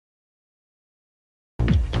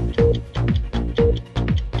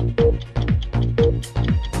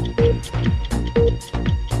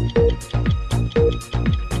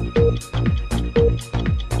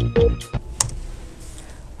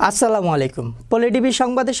আসসালামু আলাইকুম। পলি টিভি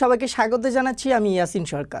সংবাদে সবাইকে স্বাগত জানাচ্ছি। আমি ইয়াসিন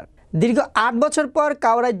সরকার। দীর্ঘ 8 বছর পর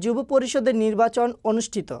কাওড়ায় যুব পরিষদের নির্বাচন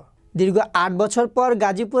অনুষ্ঠিত। দীর্ঘ 8 বছর পর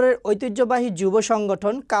গাজীপুরের ঐতিহ্যবাহী যুব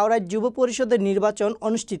সংগঠন কাওড়ায় যুব পরিষদের নির্বাচন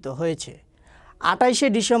অনুষ্ঠিত হয়েছে। 28শে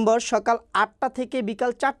ডিসেম্বর সকাল 8টা থেকে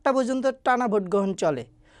বিকাল 4টা পর্যন্ত টানা ভোট গ্রহণ চলে।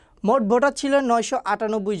 মোট ভোটার ছিল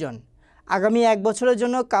 998 জন। আগামী 1 বছরের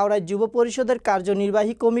জন্য কাওড়ায় যুব পরিষদের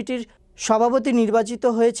কার্যনির্বাহী কমিটির সভাপতি নির্বাচিত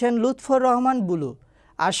হয়েছেন লুৎফর রহমান বুলু,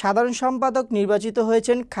 আর সাধারণ সম্পাদক নির্বাচিত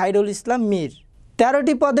হয়েছেন খায়রুল ইসলাম মীর।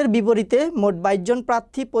 13টি পদের বিপরীতে মোট 22 জন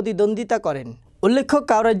প্রার্থী প্রতিদ্বন্দ্বিতা করেন। উল্লেখ্য,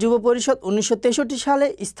 কাওড়ায় যুব পরিষদ 1963 সালে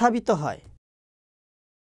স্থাপিত হয়।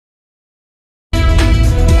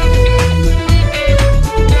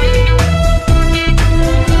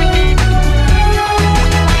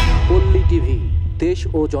 পল্লী টিভি, দেশ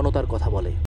ও জনতার কথা বলে।